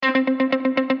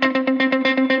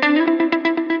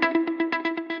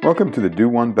Welcome to the Do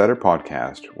One Better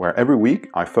podcast, where every week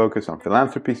I focus on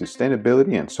philanthropy,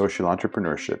 sustainability, and social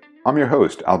entrepreneurship. I'm your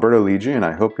host, Alberto Lidji, and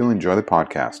I hope you'll enjoy the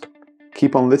podcast.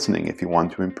 Keep on listening if you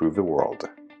want to improve the world.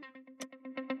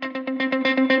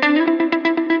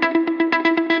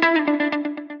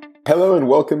 Hello and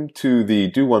welcome to the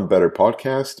Do One Better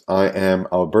podcast. I am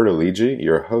Alberto Lidji,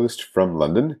 your host from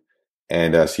London.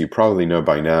 And as you probably know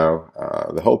by now,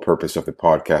 the whole purpose of the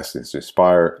podcast is to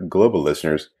inspire global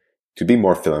listeners to be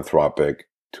more philanthropic,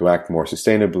 to act more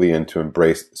sustainably, and to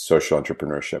embrace social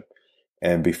entrepreneurship.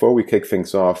 And before we kick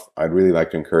things off, I'd really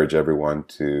like to encourage everyone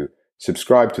to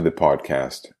subscribe to the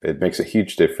podcast. It makes a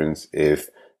huge difference if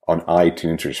on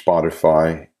iTunes or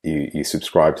Spotify you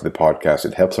subscribe to the podcast.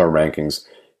 It helps our rankings,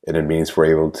 and it means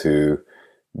we're able to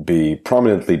be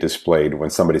prominently displayed when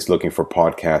somebody's looking for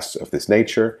podcasts of this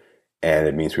nature, and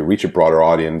it means we reach a broader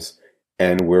audience.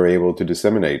 And we're able to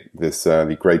disseminate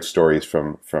the great stories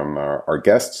from our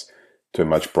guests to a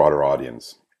much broader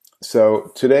audience.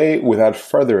 So today, without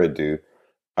further ado,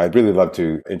 I'd really love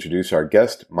to introduce our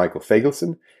guest, Michael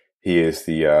Feigelson. He is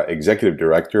the executive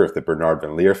director of the Bernard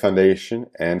van Leer Foundation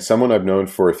and someone I've known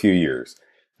for a few years.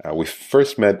 We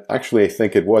first met, actually, I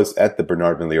think it was at the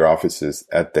Bernard van Leer offices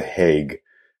at The Hague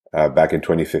back in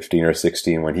 2015 or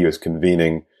 16 when he was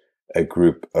convening a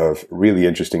group of really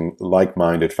interesting,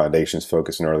 like-minded foundations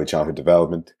focused on early childhood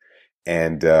development.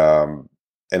 And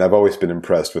I've always been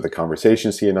impressed with the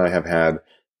conversations he and I have had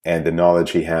and the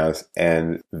knowledge he has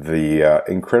and the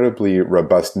incredibly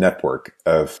robust network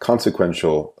of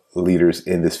consequential leaders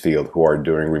in this field who are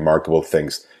doing remarkable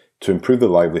things to improve the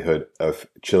livelihood of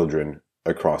children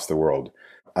across the world.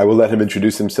 I will let him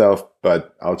introduce himself,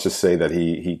 but I'll just say that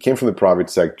he came from the private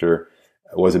sector,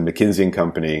 was at McKinsey Co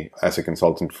as a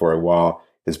consultant for a while,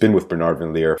 has been with Bernard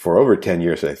van Leer for over 10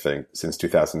 years, I think, since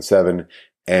 2007.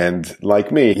 And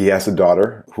like me, he has a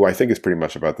daughter who I think is pretty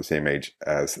much about the same age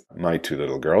as my two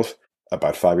little girls,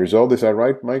 about 5 years old. Is that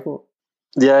right, Michael?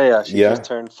 Yeah. She just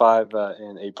turned 5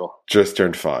 in April. Just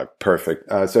turned 5. Perfect.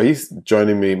 So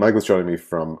Michael's joining me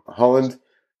from Holland.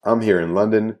 I'm here in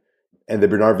London. And the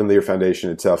Bernard van Leer Foundation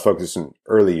itself focuses on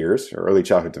early years, or early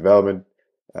childhood development,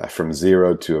 from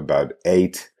 0 to about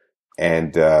 8.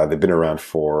 And they've been around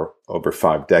for over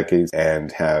 5 decades and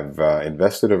have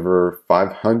invested over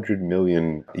 500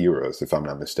 million euros, if I'm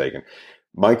not mistaken.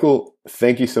 Michael,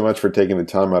 thank you so much for taking the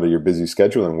time out of your busy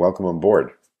schedule and welcome on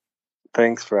board.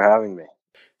 Thanks for having me.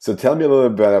 So tell me a little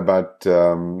bit about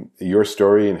your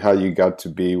story and how you got to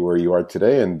be where you are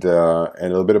today and a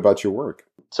little bit about your work.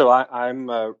 So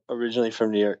I'm originally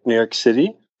from New York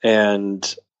City,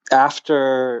 and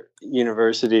after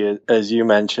university, as you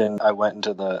mentioned, I went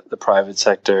into the private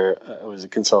sector. I was a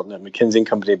consultant at McKinsey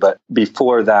Co. But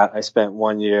before that, I spent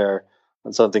 1 year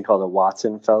on something called a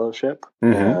Watson Fellowship,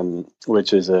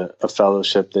 which is a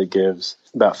fellowship that gives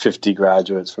about 50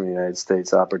 graduates from the United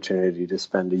States opportunity to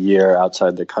spend a year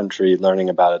outside the country learning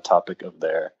about a topic of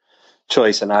their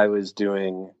choice. And I was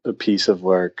doing a piece of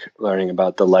work learning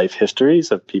about the life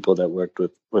histories of people that worked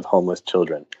with homeless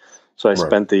children. So I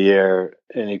spent the year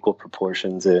in equal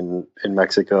proportions in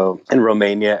Mexico, in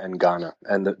Romania, and Ghana.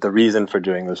 And the reason for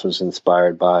doing this was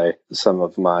inspired by some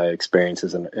of my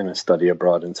experiences in a study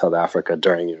abroad in South Africa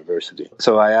during university.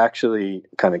 So I actually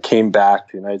kind of came back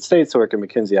to the United States to work at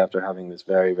McKinsey after having this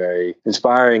very, very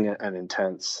inspiring and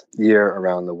intense year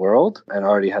around the world, and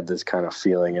already had this kind of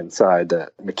feeling inside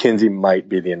that McKinsey might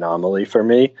be the anomaly for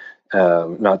me,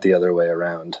 not the other way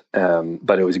around.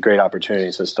 But it was a great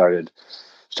opportunity, so started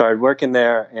working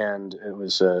there, and it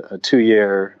was a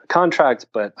 2-year contract,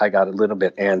 but I got a little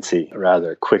bit antsy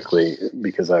rather quickly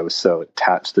because I was so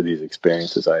attached to these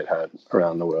experiences I had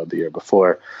around the world the year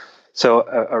before. So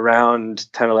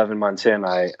around 10, 11 months in,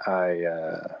 I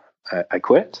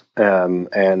quit,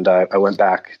 and I went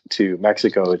back to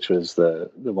Mexico, which was the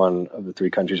one of the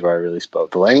 3 countries where I really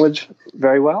spoke the language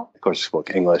very well. Of course, I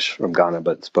spoke English from Ghana,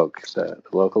 but spoke the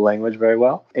local language very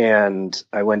well. And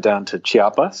I went down to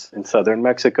Chiapas in southern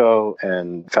Mexico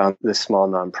and found this small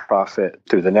nonprofit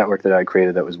through the network that I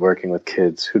created that was working with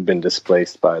kids who'd been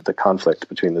displaced by the conflict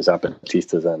between the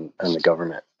Zapatistas and the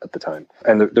government at the time.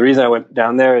 And the reason I went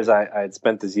down there is I had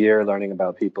spent this year learning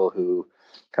about people who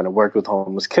kind of worked with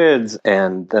homeless kids,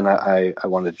 and then I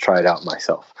wanted to try it out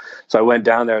myself. So I went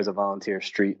down there as a volunteer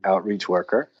street outreach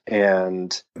worker.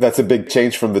 And that's a big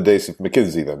change from the days of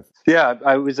McKinsey then. Yeah,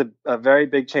 I was a very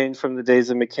big change from the days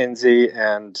of McKinsey,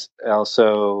 and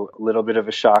also a little bit of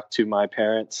a shock to my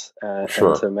parents and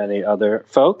to many other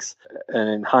folks. And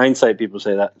in hindsight, people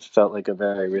say that felt like a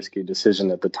very risky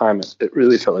decision at the time. It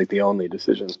really felt like the only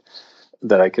decision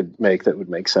that I could make that would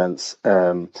make sense.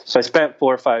 So I spent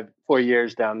 4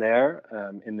 years down there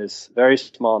in this very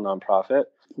small nonprofit,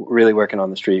 really working on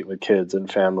the street with kids and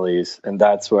families. And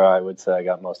that's where I would say I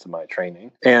got most of my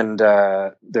training. And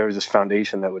there was this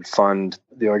foundation that would fund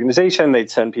the organization.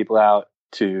 They'd send people out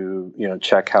to,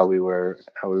 check how we were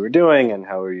doing and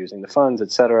how we were using the funds,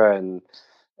 et cetera. And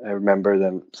I remember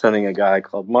them sending a guy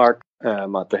called Mark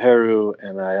Mataheru,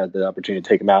 and I had the opportunity to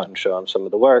take him out and show him some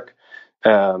of the work.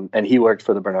 And he worked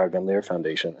for the Bernard van Leer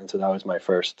Foundation. And so that was my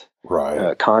first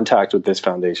contact with this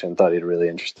foundation. Thought he had a really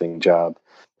interesting job.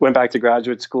 Went back to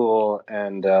graduate school,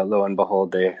 and lo and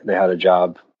behold, they had a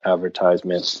job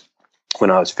advertisement when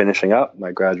I was finishing up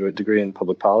my graduate degree in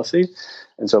public policy.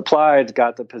 And so applied,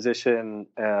 got the position.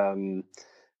 And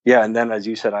then, as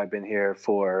you said, I've been here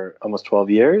for almost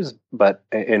 12 years, but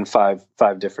in five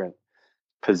different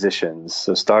positions.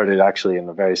 So started actually in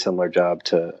a very similar job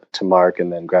to Mark,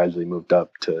 and then gradually moved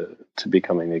up to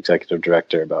becoming the executive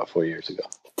director about 4 years ago.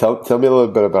 Tell me a little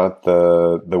bit about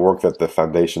the work that the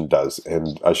foundation does.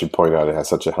 And I should point out it has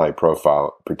such a high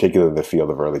profile, particularly in the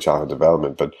field of early childhood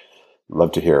development, but I'd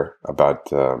love to hear about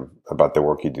the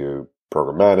work you do,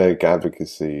 programmatic,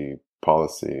 advocacy,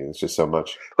 policy. It's just so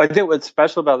much. I think what's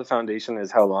special about the foundation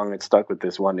is how long it's stuck with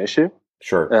this one issue.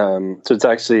 Sure. So it's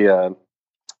actually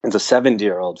it's a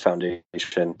 70-year-old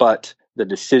foundation, but the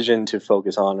decision to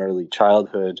focus on early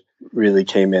childhood really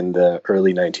came in the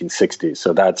early 1960s.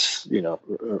 So that's,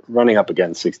 running up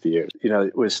against 60 years.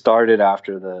 It was started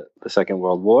after the Second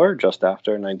World War, just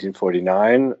after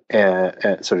 1949,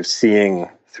 and sort of seeing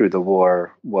through the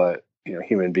war what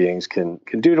human beings can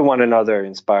do to one another,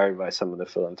 inspired by some of the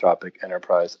philanthropic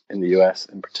enterprise in the U.S.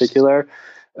 in particular.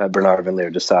 Bernard van Leer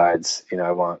decides,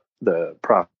 I want the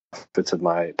profits of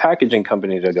my packaging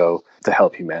company to go to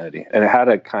help humanity. And it had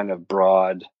a kind of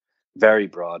very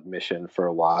broad mission for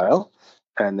a while.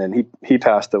 And then he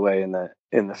passed away in the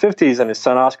 50s, and his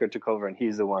son Oscar took over, and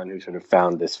he's the one who sort of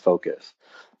found this focus.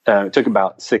 It took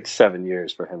about 6-7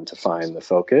 years for him to find the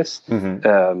focus.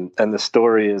 Mm-hmm. And the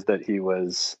story is that he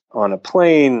was on a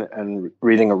plane and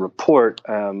reading a report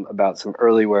about some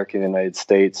early work in the United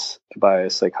States by a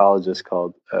psychologist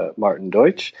called Martin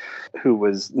Deutsch, who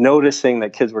was noticing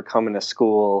that kids were coming to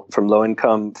school from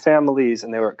low-income families,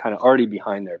 and they were kind of already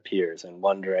behind their peers, and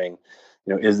wondering,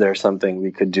 is there something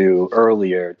we could do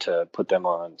earlier to put them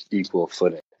on equal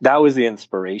footing? That was the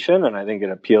inspiration, and I think it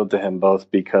appealed to him both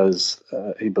because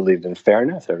he believed in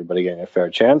fairness, everybody getting a fair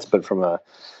chance, but from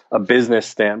a business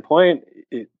standpoint,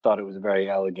 it thought it was a very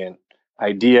elegant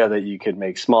idea that you could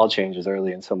make small changes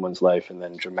early in someone's life and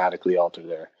then dramatically alter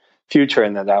their future,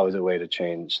 and that was a way to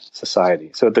change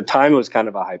society. So at the time, it was kind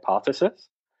of a hypothesis.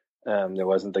 There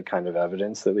wasn't the kind of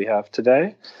evidence that we have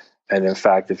today. And in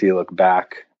fact, if you look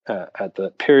back at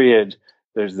the period,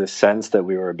 there's this sense that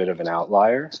we were a bit of an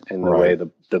outlier in the way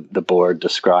the board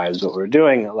describes what we're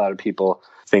doing. A lot of people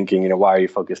thinking, why are you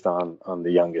focused on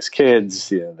the youngest kids?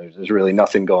 There's really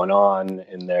nothing going on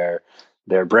in their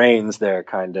brains. They're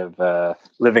kind of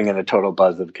living in a total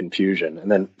buzz of confusion.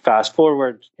 And then fast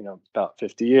forward, about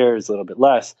 50 years, a little bit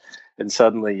less, and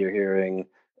suddenly you're hearing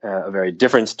a very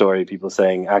different story. People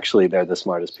saying, actually, they're the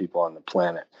smartest people on the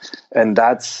planet. And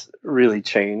that's really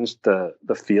changed the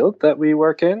field that we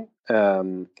work in.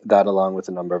 That along with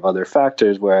a number of other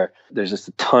factors where there's just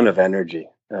a ton of energy,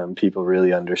 people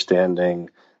really understanding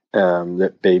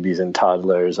that babies and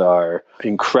toddlers are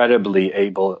incredibly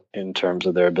able in terms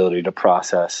of their ability to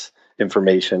process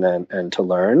information and to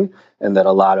learn, and that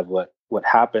a lot of what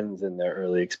happens in their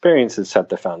early experiences set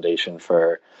the foundation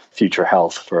for future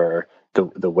health, for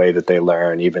the way that they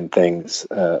learn, even things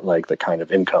like the kind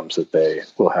of incomes that they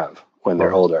will have when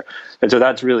they're older. And so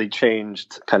that's really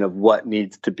changed kind of what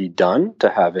needs to be done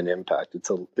to have an impact. It's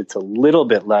a little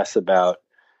bit less about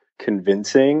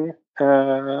convincing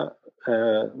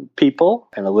people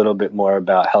and a little bit more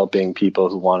about helping people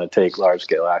who want to take large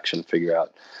scale action figure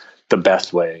out the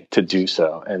best way to do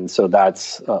so. And so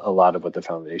that's a lot of what the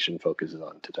foundation focuses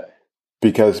on today.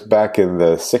 Because back in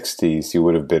the 60s, you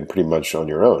would have been pretty much on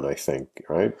your own, I think,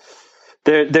 right?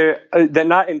 They're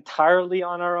not entirely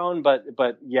on our own, but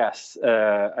yes.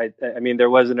 I mean, there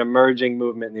was an emerging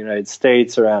movement in the United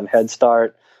States around Head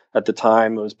Start. At the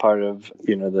time, it was part of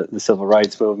the civil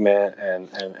rights movement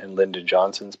and Lyndon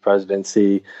Johnson's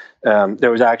presidency.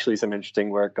 There was actually some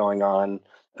interesting work going on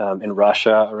in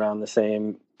Russia around the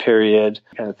same period,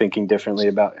 kind of thinking differently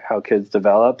about how kids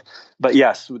develop. But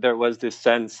yes, there was this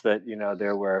sense that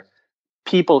there were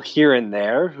people here and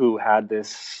there who had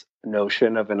this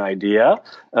notion of an idea,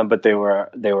 but they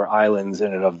were islands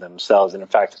in and of themselves. And in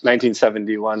fact,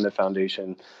 1971, the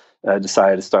foundation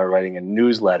decided to start writing a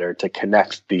newsletter to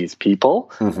connect these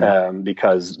people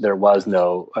because there was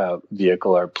no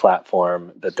vehicle or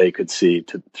platform that they could see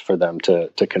for them to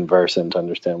converse and to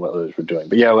understand what others were doing.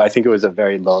 But yeah, I think it was a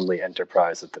very lonely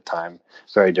enterprise at the time,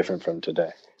 very different from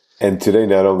today. And today,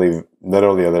 not only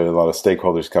are there a lot of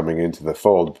stakeholders coming into the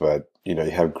fold, but you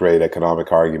have great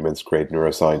economic arguments, great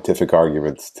neuroscientific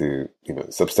arguments to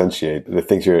substantiate the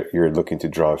things you're looking to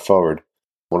drive forward.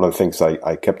 One of the things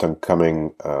I kept on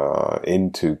coming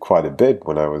into quite a bit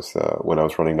when I was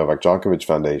running Novak Djokovic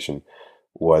Foundation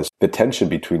was the tension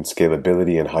between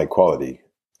scalability and high quality,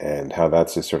 and how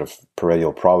that's a sort of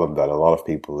perennial problem that a lot of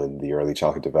people in the early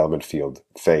childhood development field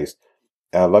face.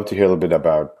 I'd love to hear a little bit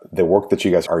about the work that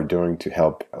you guys are doing to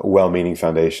help well-meaning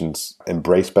foundations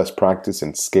embrace best practice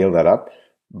and scale that up,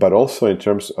 but also in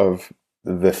terms of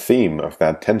the theme of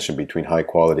that tension between high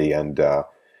quality and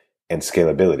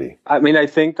scalability. I mean, I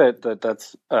think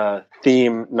that's a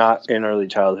theme not in early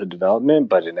childhood development,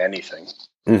 but in anything.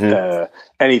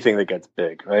 Anything that gets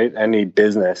big, right? Any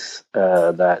business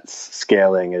that's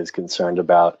scaling is concerned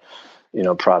about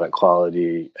product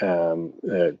quality,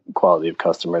 quality of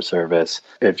customer service.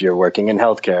 If you're working in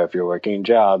healthcare, if you're working in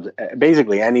jobs,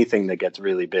 basically anything that gets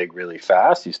really big, really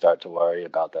fast, you start to worry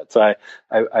about that. So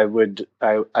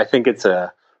I think it's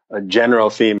a general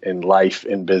theme in life,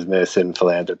 in business, in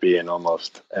philanthropy, and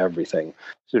almost everything.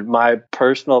 So my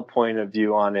personal point of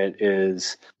view on it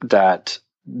is that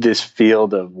this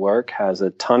field of work has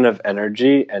a ton of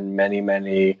energy and many,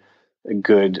 many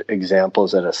good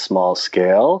examples at a small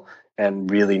scale,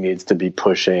 and really needs to be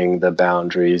pushing the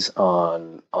boundaries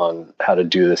on how to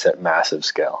do this at massive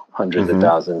scale, hundreds of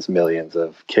thousands, millions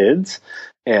of kids.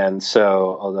 And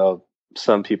so, although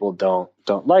some people don't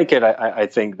like it, I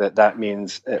think that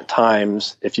means at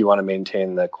times, if you want to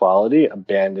maintain the quality,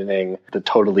 abandoning the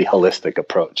totally holistic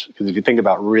approach. Because if you think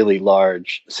about really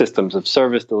large systems of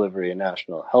service delivery, a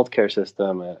national healthcare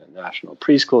system, a national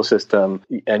preschool system,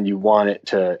 and you want it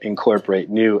to incorporate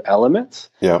new elements,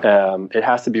 it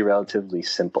has to be relatively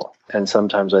simple. And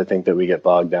sometimes I think that we get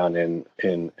bogged down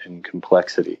in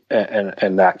complexity,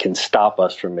 and that can stop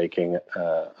us from making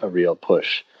a real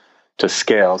push to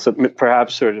scale. So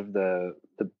perhaps sort of the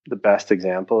best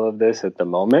example of this at the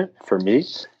moment for me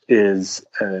is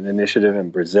an initiative in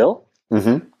Brazil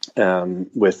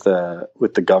with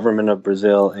the government of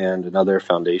Brazil and another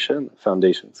foundation. The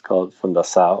foundation's called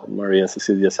Fundação Maria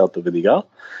Cecilia Souto Vidigal.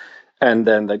 And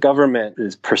then the government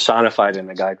is personified in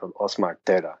a guy called Osmar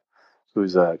Terra,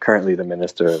 who's currently the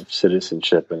Minister of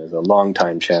Citizenship and is a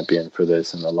longtime champion for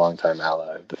this and a longtime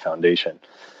ally of the foundation.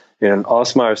 And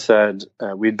Osmar said,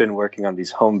 we'd been working on these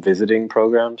home visiting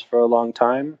programs for a long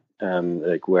time,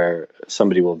 like where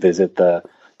somebody will visit the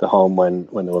home when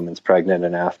the woman's pregnant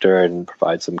and after, and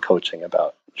provide some coaching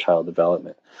about child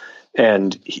development.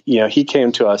 And he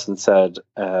came to us and said,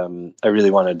 I really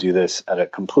want to do this at a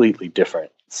completely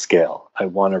different scale. I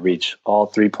want to reach all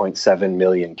 3.7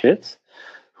 million kids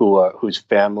whose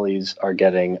families are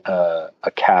getting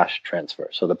a cash transfer.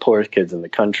 So the poorest kids in the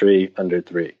country, under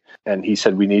 3. And he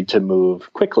said we need to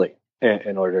move quickly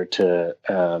in order to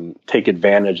take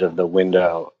advantage of the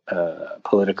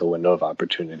political window of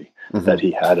opportunity that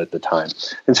he had at the time.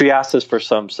 And so he asked us for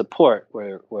some support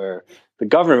where the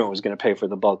government was going to pay for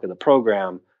the bulk of the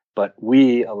program, but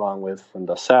we, along with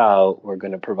Fundação, were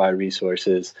going to provide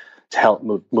resources to help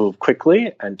move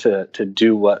quickly and to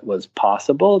do what was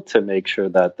possible to make sure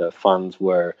that the funds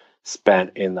were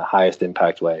spent in the highest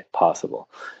impact way possible.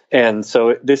 And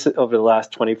so this, over the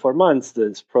last 24 months,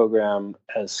 this program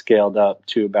has scaled up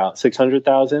to about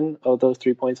 600,000 of those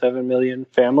 3.7 million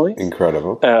families.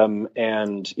 Incredible.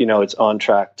 And, it's on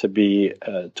track to be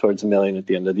towards 1 million at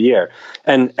the end of the year.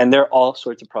 And there are all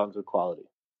sorts of problems with quality.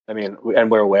 I mean, and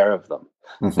we're aware of them.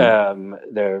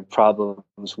 There are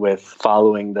problems with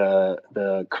following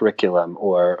the curriculum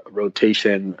or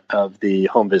rotation of the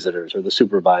home visitors or the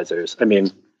supervisors. I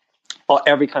mean,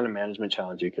 every kind of management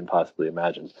challenge you can possibly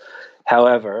imagine.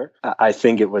 However, I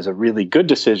think it was a really good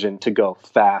decision to go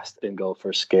fast and go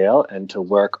for scale and to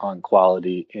work on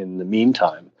quality in the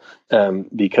meantime.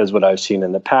 Because what I've seen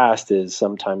in the past is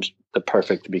sometimes the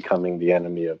perfect becoming the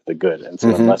enemy of the good. And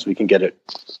so unless we can get it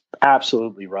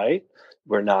absolutely right,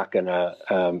 we're not going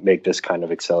to make this kind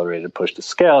of accelerated push to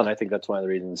scale. And I think that's one of the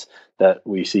reasons that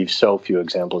we see so few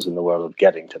examples in the world of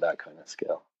getting to that kind of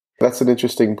scale. That's an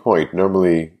interesting point.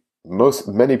 Normally,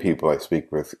 many people I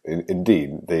speak with,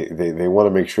 indeed, they want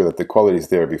to make sure that the quality is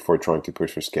there before trying to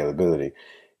push for scalability.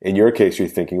 In your case, you're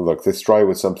thinking, look, let's try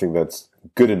with something that's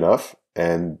good enough,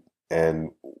 and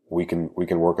we can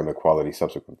work on the quality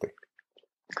subsequently.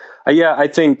 Yeah, I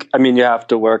think, I mean, you have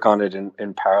to work on it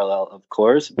in parallel, of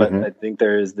course, but I think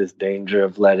there is this danger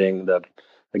of letting the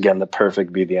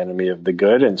perfect be the enemy of the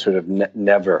good and sort of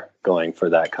never going for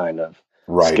that kind of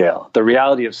Right. scale. The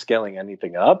reality of scaling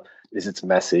anything up is it's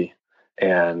messy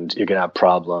and you're going to have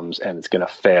problems and it's going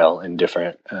to fail in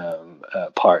different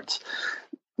parts.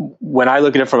 When I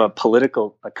look at it from a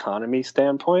political economy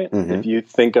standpoint, if you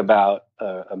think about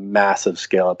a massive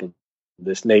scale up of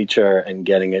this nature and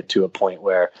getting it to a point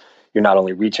where you're not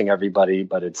only reaching everybody,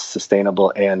 but it's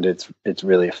sustainable and it's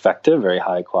really effective, very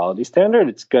high quality standard,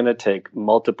 it's going to take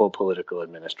multiple political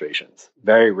administrations.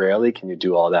 Very rarely can you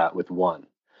do all that with one.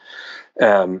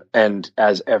 And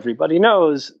as everybody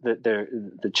knows, that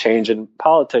the change in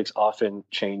politics often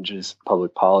changes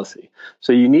public policy.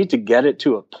 So you need to get it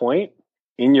to a point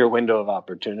in your window of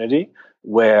opportunity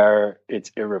where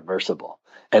it's irreversible.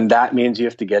 And that means you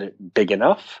have to get it big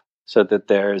enough so that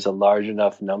there is a large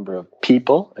enough number of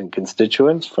people and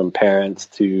constituents, from parents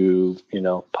to,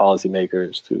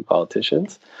 policymakers to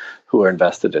politicians, who are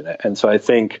invested in it. And so I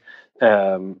think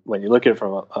when you look at it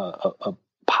from a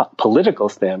political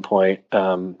standpoint,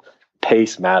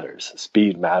 pace matters,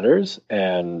 speed matters.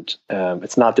 And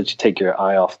it's not that you take your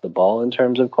eye off the ball in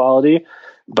terms of quality,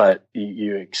 but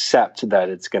you accept that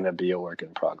it's going to be a work in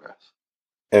progress.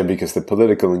 And because the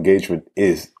political engagement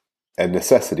is a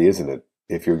necessity, isn't it,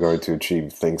 if you're going to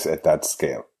achieve things at that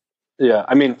scale? Yeah,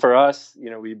 I mean, for us,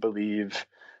 we believe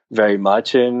very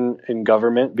much in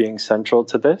government being central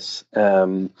to this.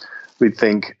 We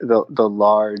think the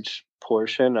large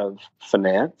portion of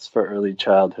finance for early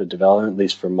childhood development, at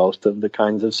least for most of the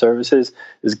kinds of services,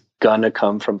 is going to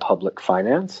come from public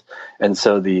finance. And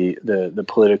so the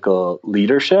political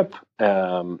leadership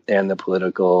and the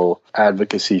political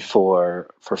advocacy for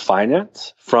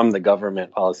finance from the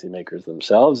government policymakers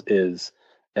themselves is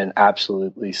an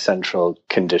absolutely central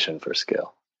condition for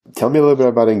scale. Tell me a little bit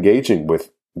about engaging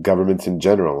with governments in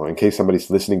general, in case somebody's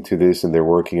listening to this and they're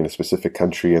working in a specific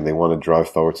country and they want to drive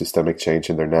forward systemic change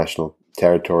in their national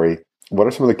territory. What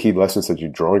are some of the key lessons that you're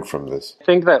drawing from this? I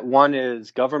think that one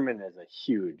is government is a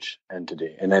huge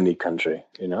entity in any country,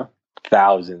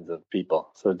 thousands of people.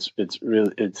 So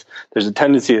there's a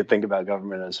tendency to think about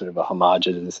government as sort of a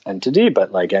homogenous entity,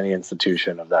 but like any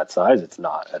institution of that size, it's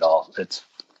not at all. It's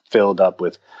filled up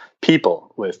with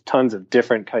people, with tons of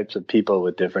different types of people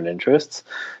with different interests.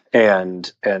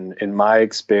 And in my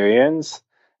experience,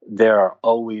 there are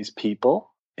always people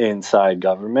inside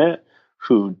government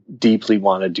who deeply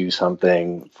want to do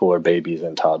something for babies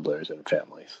and toddlers and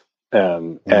families.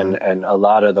 And a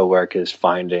lot of the work is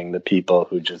finding the people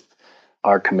who just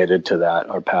are committed to that,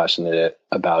 are passionate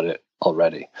about it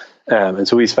already. And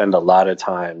so we spend a lot of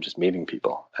time just meeting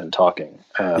people and talking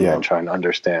and trying to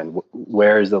understand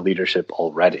where is the leadership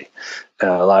already.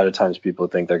 A lot of times people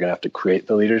think they're going to have to create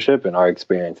the leadership. In our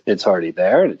experience, it's already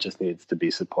there and it just needs to be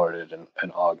supported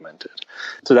and augmented.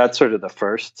 So that's sort of the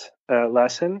first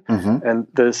lesson. And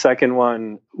the second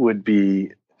one would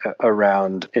be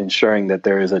around ensuring that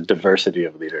there is a diversity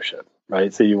of leadership,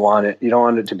 right? So you don't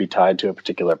want it to be tied to a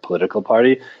particular political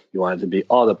party. You want it to be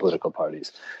all the political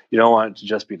parties. You don't want it to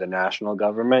just be the national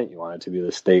government. You want it to be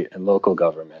the state and local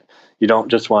government. You don't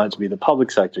just want it to be the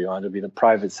public sector. You want it to be the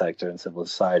private sector and civil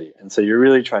society. And so you're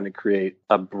really trying to create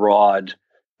a broad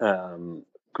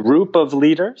group of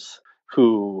leaders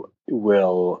who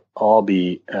will all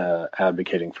be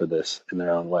advocating for this in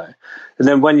their own way. And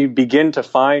then when you begin to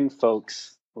find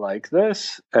folks like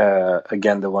this,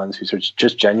 again, the ones who sort of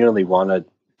just genuinely want to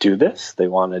do this, they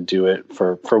want to do it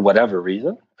for whatever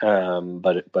reason,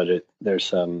 but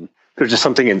there's just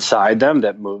something inside them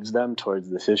that moves them towards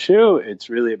this issue. It's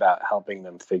really about helping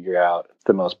them figure out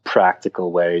the most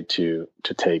practical way to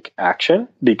take action,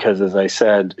 because as I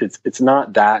said, it's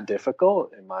not that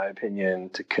difficult, in my opinion,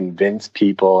 to convince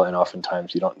people, and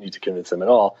oftentimes you don't need to convince them at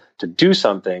all, to do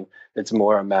something. It's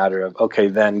more a matter of, okay,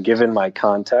 then given my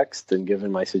context and given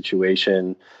my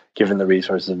situation, given the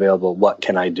resources available, what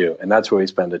can I do? And that's where we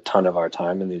spend a ton of our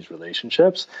time in these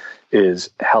relationships, is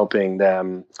helping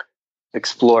them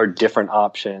explore different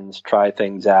options, try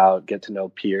things out, get to know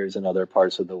peers in other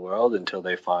parts of the world until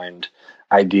they find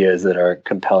ideas that are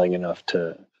compelling enough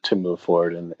to move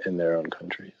forward in their own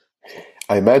countries.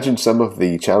 I imagine some of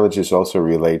the challenges also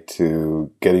relate to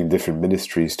getting different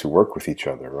ministries to work with each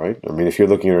other, right? I mean, if you're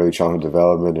looking at early childhood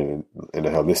development in a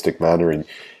holistic manner, and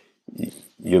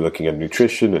you're looking at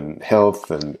nutrition and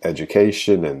health and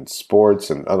education and sports,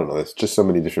 and I don't know, there's just so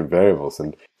many different variables.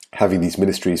 And having these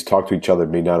ministries talk to each other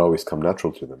may not always come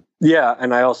natural to them. Yeah,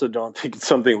 and I also don't think it's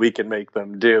something we can make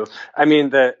them do. I mean,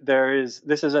 this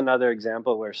is another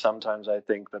example where sometimes I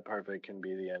think the perfect can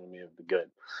be the enemy of the good.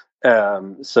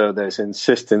 So there's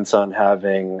insistence on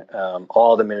having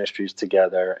all the ministries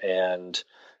together and,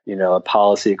 a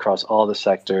policy across all the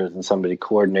sectors and somebody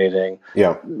coordinating.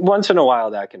 Yeah. Once in a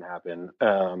while that can happen.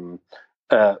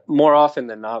 More often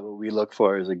than not, what we look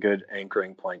for is a good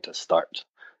anchoring point to start.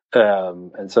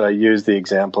 And so I use the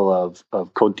example of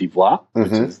Côte d'Ivoire,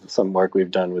 which is some work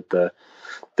we've done with the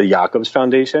Jacobs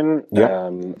Foundation,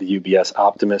 the UBS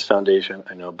Optimist Foundation.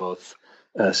 I know both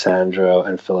Sandro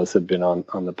and Phyllis have been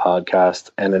on the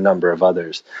podcast, and a number of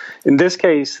others. In this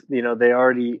case, they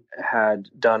already had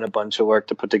done a bunch of work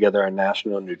to put together a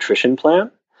national nutrition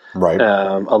plan. Right.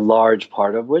 A large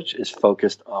part of which is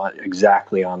focused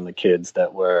exactly on the kids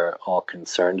that we're all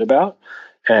concerned about.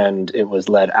 And it was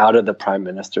led out of the Prime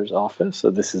Minister's office. So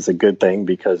this is a good thing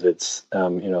because it's,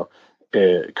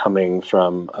 coming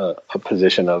from a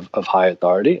position of high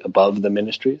authority above the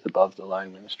ministries, above the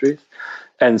line ministries.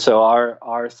 And so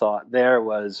our thought there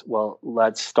was, well,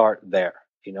 let's start there.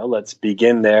 Let's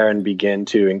begin there and begin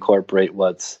to incorporate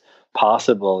what's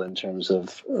possible in terms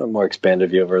of a more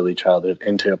expanded view of early childhood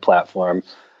into a platform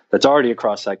that's already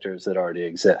across sectors that already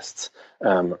exists,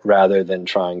 rather than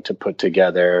trying to put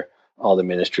together all the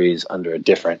ministries under a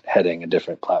different heading, a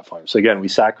different platform. So again, we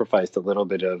sacrificed a little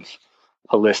bit of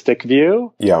holistic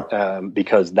view,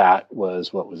 because that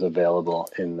was what was available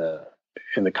in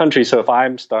the country. So if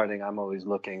I'm starting, I'm always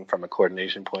looking from a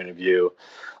coordination point of view,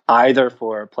 either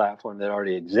for a platform that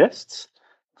already exists,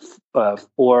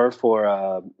 or for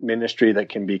a ministry that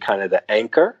can be kind of the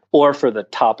anchor, or for the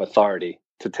top authority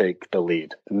to take the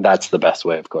lead. And that's the best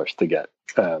way, of course, to get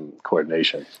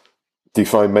coordination. Do you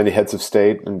find many heads of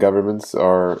state and governments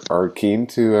are keen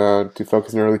to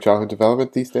focus on early childhood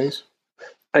development these days?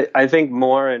 I think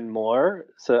more and more.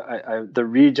 So the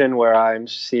region where I'm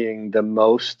seeing the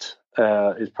most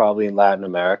is probably in Latin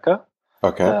America.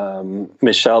 Okay.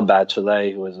 Michelle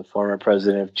Bachelet, who was a former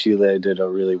president of Chile, did a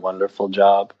really wonderful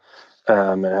job,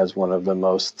 and has Chile has one of the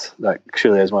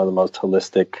most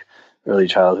holistic early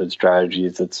childhood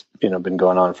strategies that's been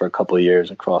going on for a couple of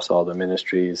years across all the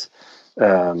ministries.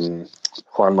 Juan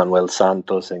Manuel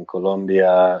Santos in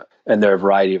Colombia, and there are a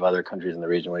variety of other countries in the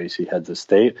region where you see heads of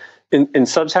state. In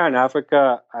sub-Saharan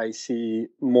Africa, I see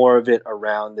more of it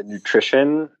around the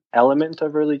nutrition element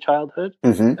of early childhood.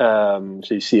 So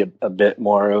you see a bit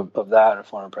more of that. A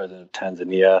former president of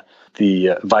Tanzania,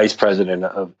 the vice president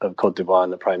of Côte d'Ivoire,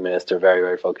 and the prime minister, very,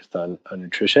 very focused on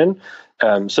nutrition.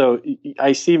 So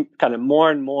I see kind of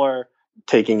more and more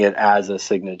taking it as a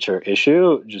signature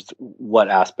issue. Just what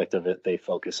aspect of it they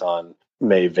focus on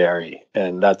may vary.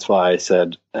 And that's why I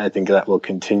said I think that will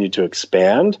continue to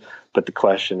expand. But the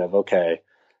question of, okay,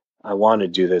 I want to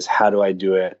do this, how do I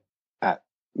do it at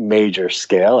major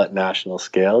scale, at national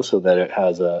scale, so that it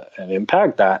has an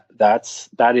impact? That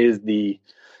is the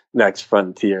next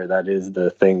frontier. That is the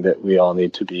thing that we all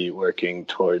need to be working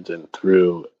towards and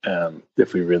through,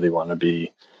 if we really want to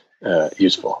be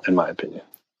useful, in my opinion.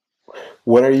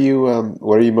 What are you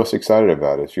most excited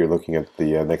about if you're looking at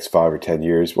the next 5 or 10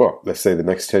 years? Well, let's say the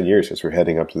next 10 years, as we're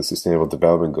heading up to the Sustainable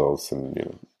Development Goals,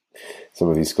 and some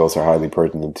of these goals are highly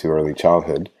pertinent to early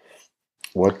childhood.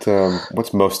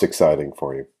 What's most exciting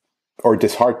for you, or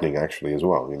disheartening actually as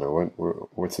well?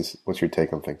 What's your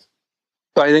take on things?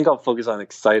 I think I'll focus on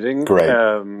exciting, Great.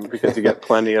 Because you get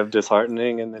plenty of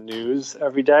disheartening in the news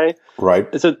every day. Right.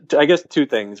 So I guess two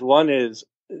things. One is,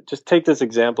 just take this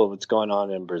example of what's going on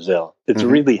in Brazil. It's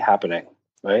really happening,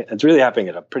 right? It's really happening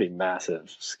at a pretty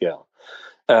massive scale.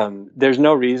 There's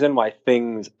no reason why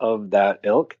things of that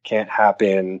ilk can't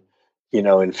happen,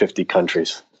 in 50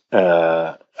 countries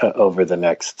over the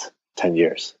next 10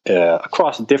 years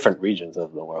across different regions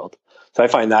of the world. So I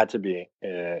find that to be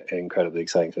incredibly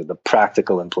exciting. So the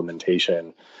practical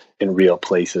implementation in real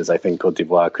places, I think Côte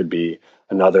d'Ivoire could be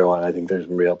another one. I think there's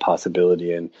real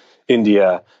possibility in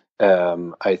India.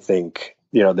 I think,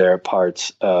 there are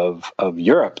parts of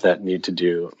Europe that need to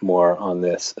do more on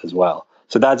this as well.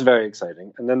 So that's very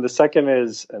exciting. And then the second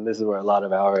is, and this is where a lot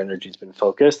of our energy has been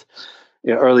focused,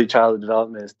 early childhood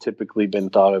development has typically been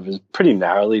thought of as pretty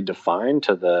narrowly defined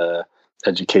to the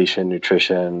education,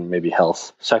 nutrition, maybe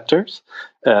health sectors.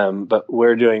 But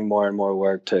we're doing more and more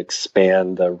work to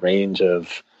expand the range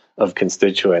of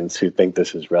constituents who think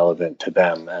this is relevant to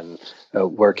them, and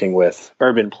working with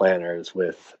urban planners,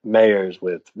 with mayors,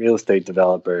 with real estate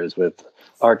developers, with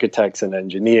architects and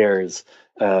engineers,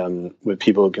 with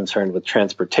people concerned with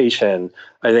transportation.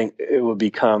 I think it will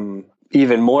become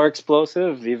even more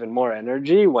explosive, even more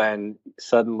energy when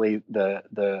suddenly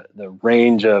the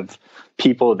range of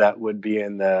people that would be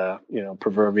in the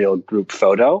proverbial group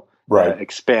photo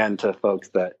expand to folks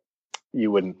that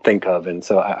you wouldn't think of. And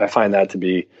so I find that to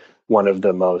be one of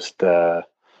the most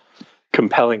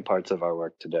compelling parts of our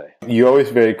work today. You're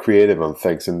always very creative on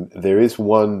things, and there is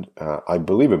one, I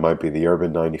believe it might be the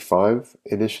Urban 95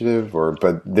 initiative,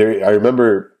 but there, I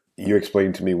remember you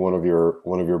explained to me one of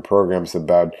your programs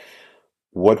about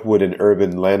what would an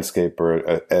urban landscape or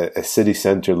a city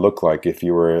center look like if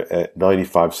you were a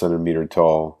 95 centimeter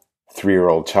tall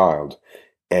 3-year-old child,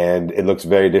 and it looks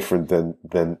very different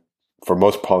than for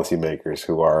most policymakers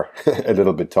who are a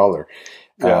little bit taller.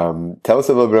 Yeah. Tell us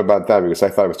a little bit about that, because I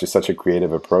thought it was just such a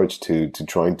creative approach to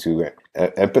trying to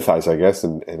empathize, I guess,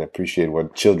 and appreciate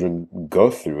what children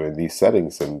go through in these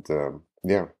settings. And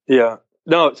yeah.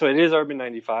 No, so it is Urban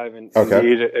 95, and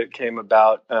indeed it came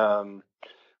about.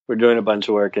 We're doing a bunch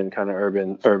of work in kind of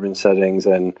urban settings,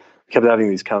 and we kept having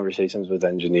these conversations with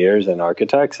engineers and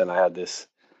architects, and I had this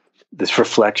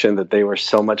reflection that they were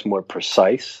so much more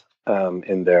precise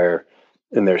in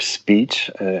their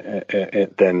speech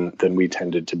than we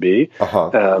tended to be.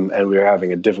 And we were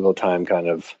having a difficult time kind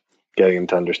of getting them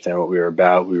to understand what we were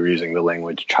about. We were using the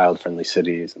language child-friendly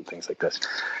cities and things like this.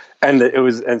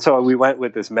 And so we went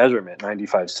with this measurement,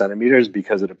 95 centimeters,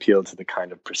 because it appealed to the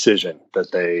kind of precision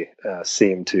that they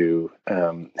seemed to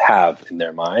have in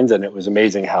their minds. And it was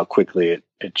amazing how quickly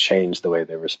it changed the way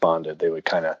they responded. They would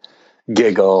kind of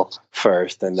giggle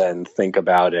first and then think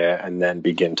about it and then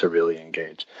begin to really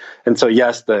engage. And so,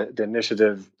 yes, the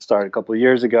initiative started a couple of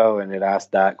years ago, and it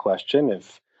asked that question: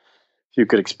 if you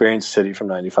could experience a city from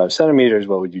 95 centimeters,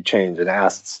 what would you change? It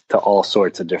asks to all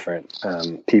sorts of different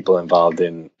people involved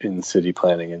in city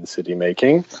planning and city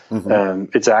making.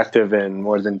 It's active in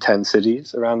more than 10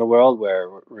 cities around the world, where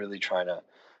we're really trying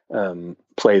to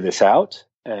play this out.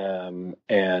 And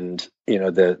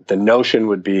the notion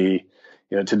would be,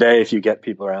 today, if you get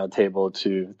people around a table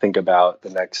to think about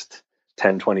the next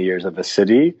 10, 20 years of a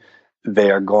city,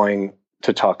 they are going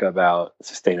to talk about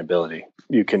sustainability.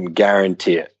 You can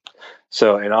guarantee it.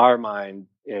 So in our mind,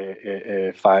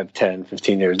 5, 10,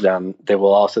 15 years down, they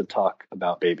will also talk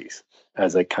about babies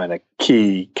as a kind of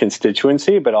key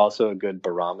constituency, but also a good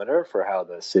barometer for how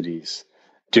the city's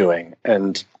doing.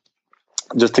 And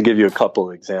just to give you a couple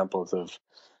of examples of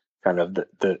kind of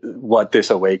the what this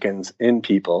awakens in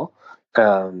people,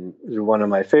 one of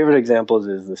my favorite examples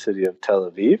is the city of Tel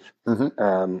Aviv.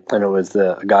 And it was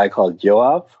a guy called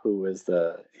Yoav, who is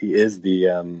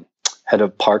the head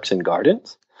of Parks and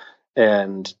Gardens.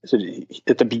 And so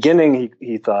at the beginning,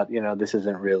 he thought, this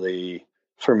isn't really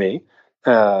for me.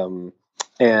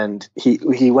 And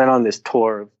he went on this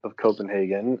tour of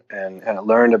Copenhagen and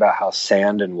learned about how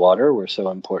sand and water were so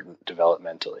important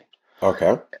developmentally.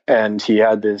 Okay. And he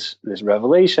had this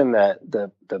revelation that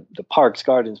the parks,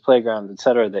 gardens, playgrounds, et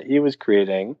cetera, that he was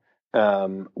creating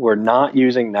were not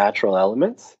using natural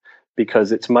elements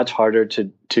because it's much harder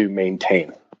to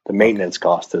maintain. The maintenance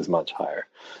cost is much higher.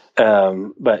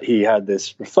 But he had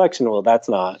this reflection, well, it's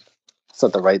not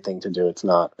the right thing to do. It's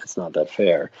not that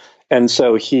fair. And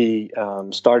so he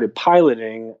started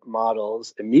piloting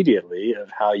models immediately of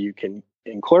how you can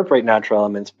incorporate natural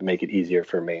elements but make it easier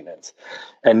for maintenance.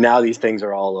 And now these things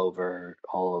are all over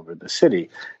the city.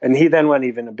 And he then went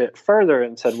even a bit further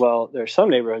and said, well, there are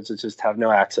some neighborhoods that just have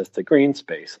no access to green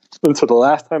space. And so the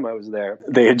last time I was there,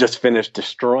 they had just finished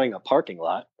destroying a parking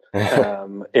lot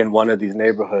in one of these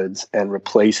neighborhoods and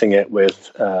replacing it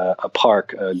with a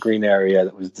park, a green area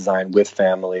that was designed with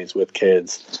families, with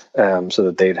kids, so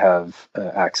that they'd have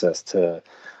access to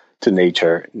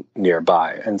nature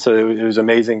nearby. And so it was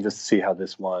amazing just to see how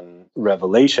this one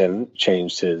revelation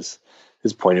changed his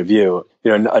point of view.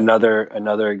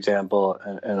 Another example,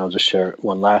 and I'll just share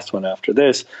one last one after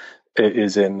this,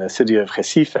 is in the city of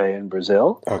Recife in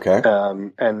Brazil. Okay.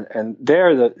 And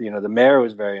there, the mayor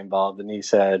was very involved, and he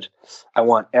said, I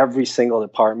want every single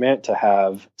department to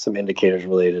have some indicators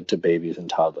related to babies and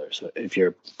toddlers. So if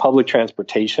you're public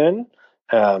transportation,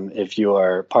 if you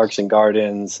are parks and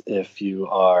gardens, if you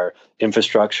are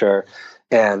infrastructure,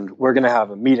 and we're going to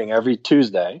have a meeting every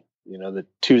Tuesday, the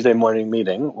Tuesday morning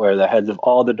meeting where the heads of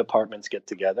all the departments get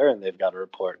together and they've got to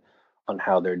report on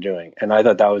how they're doing. And I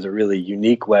thought that was a really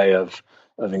unique way of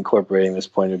incorporating this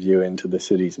point of view into the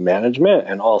city's management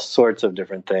and all sorts of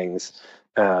different things.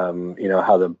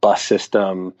 How the bus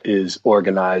system is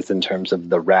organized in terms of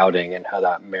the routing and how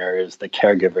that mirrors the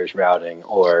caregivers' routing,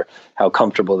 or how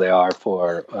comfortable they are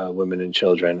for women and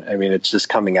children. I mean, it's just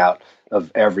coming out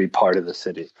of every part of the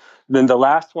city. Then the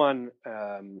last one,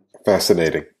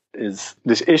 fascinating, is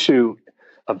this issue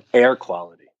of air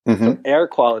quality. So air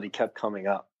quality kept coming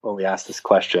up when we ask this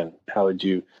question, how would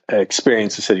you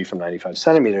experience a city from 95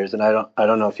 centimeters? And I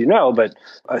don't know if you know, but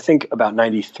I think about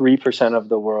 93% of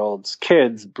the world's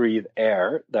kids breathe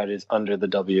air that is under the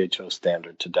WHO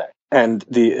standard today. And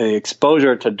the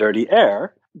exposure to dirty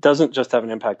air doesn't just have an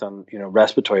impact on,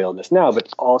 respiratory illness now,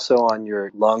 but also on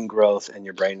your lung growth and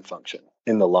your brain function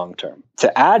in the long term.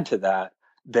 To add to that,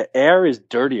 the air is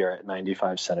dirtier at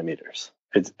 95 centimeters.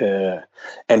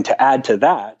 And to add to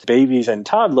that, babies and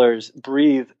toddlers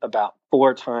breathe about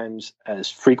 4 times as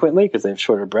frequently, because they have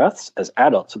shorter breaths, as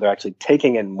adults. So they're actually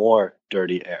taking in more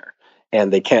dirty air,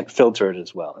 and they can't filter it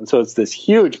as well. And so it's this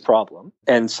huge problem.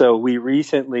 And so we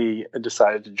recently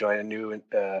decided to join a new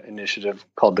initiative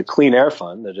called the Clean Air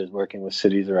Fund that is working with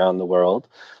cities around the world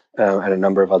and a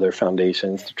number of other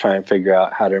foundations to try and figure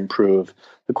out how to improve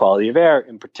the quality of air,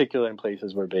 in particular in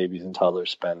places where babies and toddlers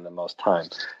spend the most time.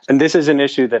 And this is an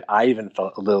issue that I even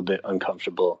felt a little bit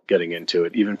uncomfortable getting into.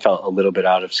 It even felt a little bit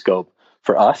out of scope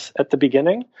for us at the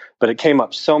beginning, but it came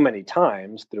up so many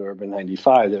times through Urban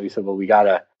 95 that we said, well, we got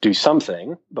to do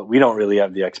something, but we don't really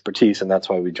have the expertise. And that's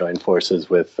why we joined forces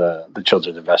with the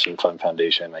Children's Investment Fund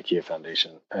Foundation, IKEA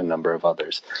Foundation, and a number of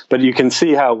others. But you can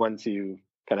see how once you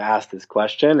kind of ask this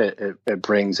question, it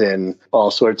brings in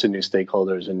all sorts of new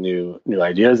stakeholders and new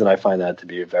ideas. And I find that to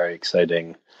be a very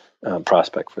exciting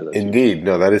prospect for this. Indeed.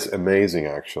 No, that is amazing,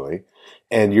 actually.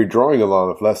 And you're drawing a lot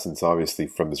of lessons, obviously,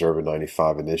 from this Urban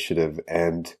 95 initiative.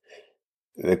 And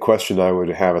the question I would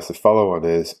have as a follow-on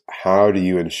is, how do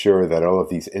you ensure that all of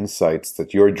these insights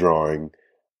that you're drawing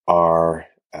are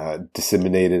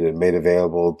disseminated and made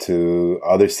available to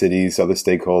other cities, other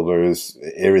stakeholders,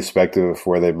 irrespective of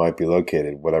where they might be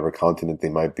located, whatever continent they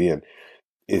might be in?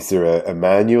 Is there a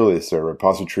manual? Is there a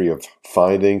repository of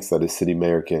findings that a city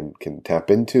mayor can tap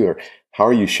into? Or how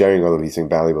are you sharing all of these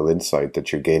invaluable insight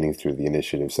that you're gaining through the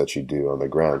initiatives that you do on the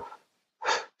ground?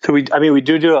 So we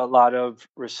do a lot of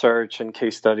research and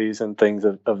case studies and things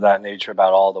of that nature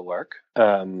about all the work.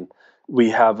 We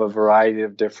have a variety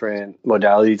of different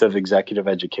modalities of executive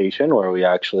education where we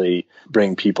actually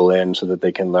bring people in so that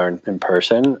they can learn in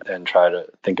person and try to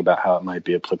think about how it might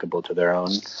be applicable to their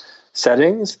own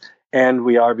settings. And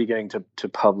we are beginning to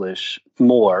publish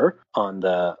more on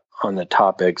the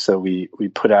topic. So we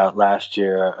put out last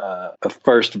year a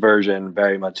first version,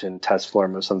 very much in test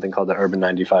form, of something called the Urban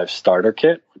 95 Starter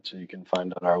Kit, which you can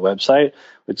find on our website,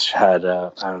 which had,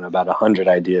 about 100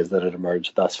 ideas that had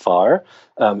emerged thus far.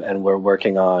 And we're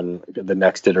working on the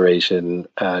next iteration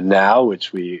now,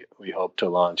 which we hope to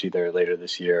launch either later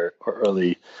this year or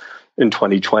early in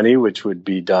 2020, which would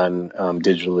be done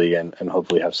digitally and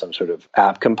hopefully have some sort of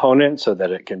app component so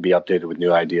that it can be updated with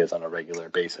new ideas on a regular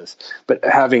basis. But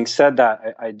having said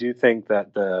that, I do think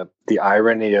that the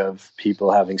irony of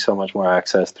people having so much more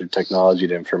access through technology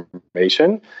to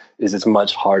information is it's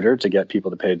much harder to get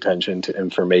people to pay attention to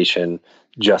information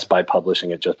just by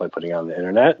publishing it, just by putting it on the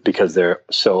internet, because they're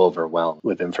so overwhelmed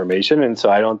with information. And so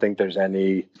I don't think there's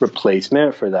any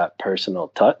replacement for that personal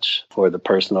touch, for the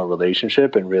personal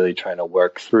relationship, and really trying to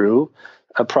work through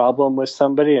a problem with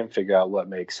somebody and figure out what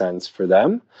makes sense for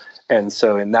them. And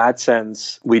so in that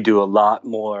sense, we do a lot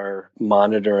more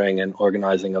monitoring and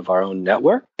organizing of our own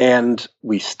network, and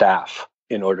we staff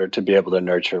in order to be able to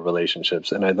nurture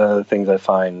relationships. And one of the things I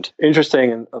find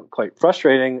interesting and quite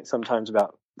frustrating sometimes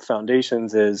about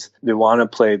foundations is they want to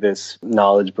play this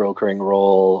knowledge brokering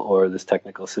role or this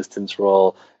technical assistance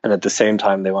role, and at the same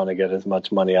time they want to get as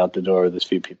much money out the door with as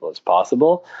few people as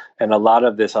possible. And a lot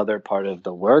of this other part of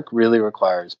the work really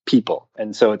requires people.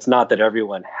 And so it's not that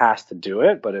everyone has to do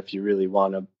it, but if you really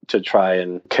want to try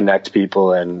and connect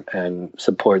people and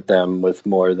support them with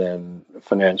more than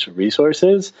financial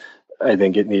resources, I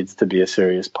think it needs to be a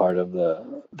serious part of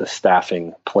the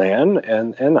staffing plan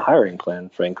and the hiring plan,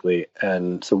 frankly.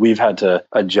 And so we've had to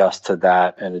adjust to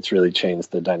that, and it's really changed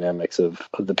the dynamics of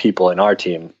the people in our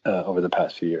team over the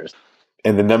past few years.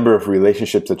 And the number of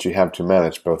relationships that you have to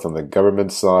manage, both on the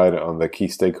government side, on the key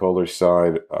stakeholder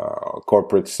side,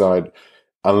 corporate side,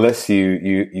 unless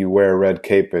you wear a red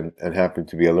cape and happen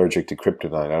to be allergic to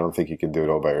kryptonite, I don't think you can do it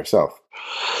all by yourself.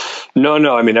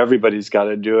 No. I mean, everybody's got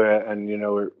to do it.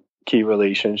 And, key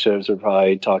relationships are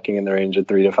probably talking in the range of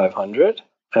 300 to 500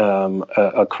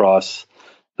 across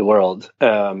the world.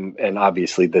 And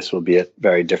obviously this will be at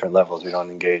very different levels. We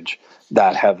don't engage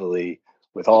that heavily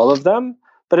with all of them,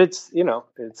 but it's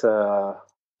a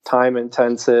time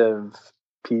intensive,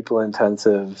 people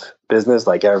intensive business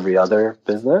like every other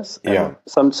business. And yeah.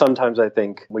 Sometimes I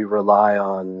think we rely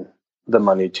on the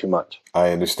money too much. I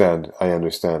understand.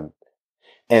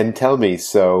 And tell me,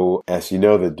 so as you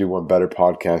know, the Do One Better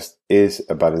podcast is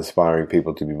about inspiring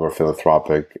people to be more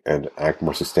philanthropic and act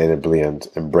more sustainably and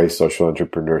embrace social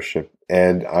entrepreneurship.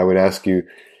 And I would ask you,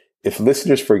 if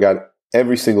listeners forgot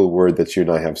every single word that you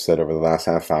and I have said over the last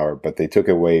half hour, but they took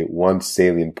away one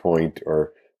salient point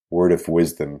or word of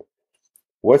wisdom,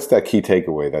 what's that key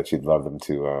takeaway that you'd love them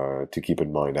to keep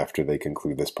in mind after they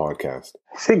conclude this podcast?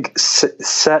 I think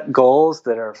set goals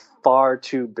that are far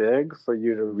too big for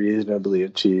you to reasonably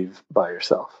achieve by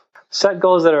yourself. Set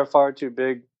goals that are far too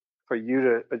big for you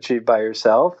to achieve by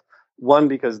yourself. One,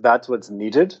 because that's what's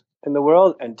needed in the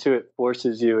world, and two, it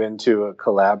forces you into a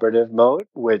collaborative mode,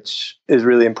 which is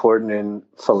really important in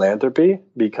philanthropy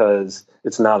because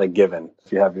it's not a given.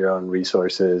 If you have your own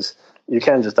resources, you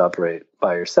can't just operate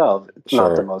by yourself. It's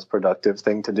not the most productive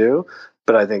thing to do.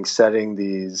 But I think setting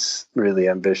these really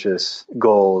ambitious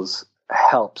goals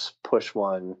helps push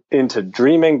one into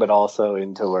dreaming, but also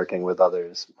into working with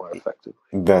others more effectively.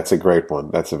 That's a great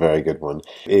one. That's a very good one.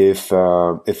 If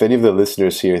any of the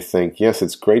listeners here think, yes,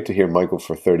 it's great to hear Michael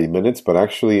for 30 minutes, but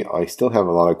actually I still have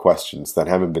a lot of questions that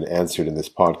haven't been answered in this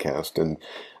podcast, and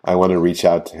I want to reach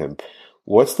out to him.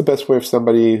 What's the best way for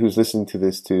somebody who's listening to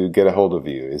this to get a hold of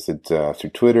you? Is it through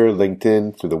Twitter,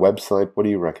 LinkedIn, through the website? What do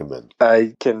you recommend?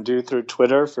 I can do through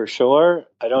Twitter for sure.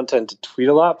 I don't tend to tweet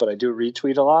a lot, but I do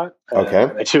retweet a lot. Okay.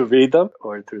 And I do read them,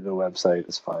 or through the website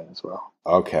is fine as well.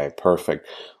 Okay, perfect.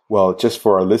 Well, just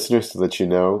for our listeners to let you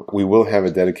know, we will have a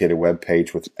dedicated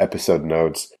webpage with episode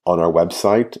notes on our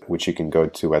website, which you can go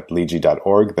to at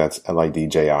lidji.org. That's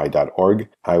lidji.org.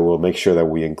 I will make sure that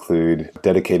we include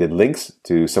dedicated links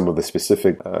to some of the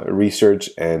specific research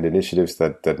and initiatives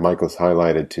that Michael's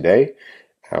highlighted today.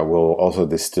 We'll also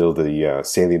distill the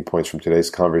salient points from today's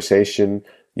conversation.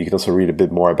 You can also read a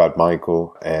bit more about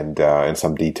Michael and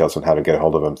some details on how to get a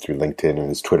hold of him through LinkedIn and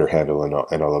his Twitter handle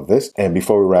and all of this. And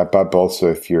before we wrap up, also,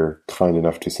 if you're kind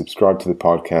enough to subscribe to the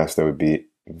podcast, that would be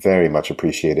very much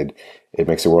appreciated. It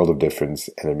makes a world of difference,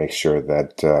 and it makes sure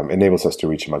that enables us to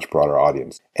reach a much broader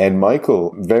audience. And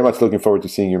Michael, very much looking forward to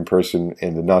seeing you in person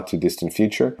in the not too distant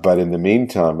future. But in the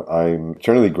meantime, I'm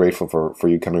eternally grateful for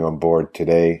you coming on board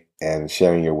today and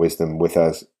sharing your wisdom with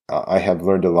us. I have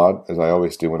learned a lot, as I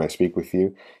always do when I speak with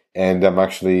you, and I'm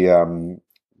actually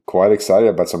quite excited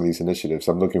about some of these initiatives.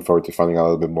 I'm looking forward to finding out a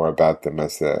little bit more about them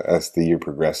as the year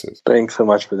progresses. Thanks so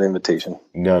much for the invitation.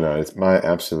 No, it's my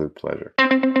absolute pleasure.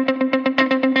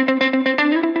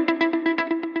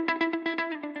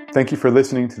 Thank you for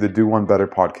listening to the Do One Better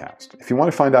podcast. If you want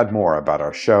to find out more about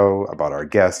our show, about our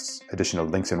guests, additional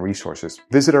links and resources,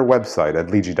 visit our website at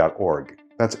lidji.org.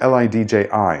 That's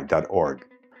lidji.org.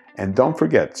 And don't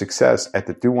forget, success at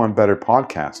the Do One Better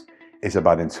podcast is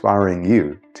about inspiring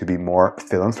you to be more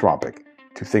philanthropic,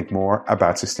 to think more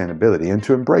about sustainability, and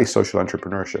to embrace social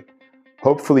entrepreneurship.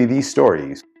 Hopefully, these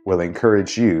stories will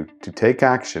encourage you to take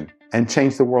action and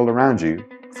change the world around you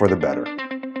for the better.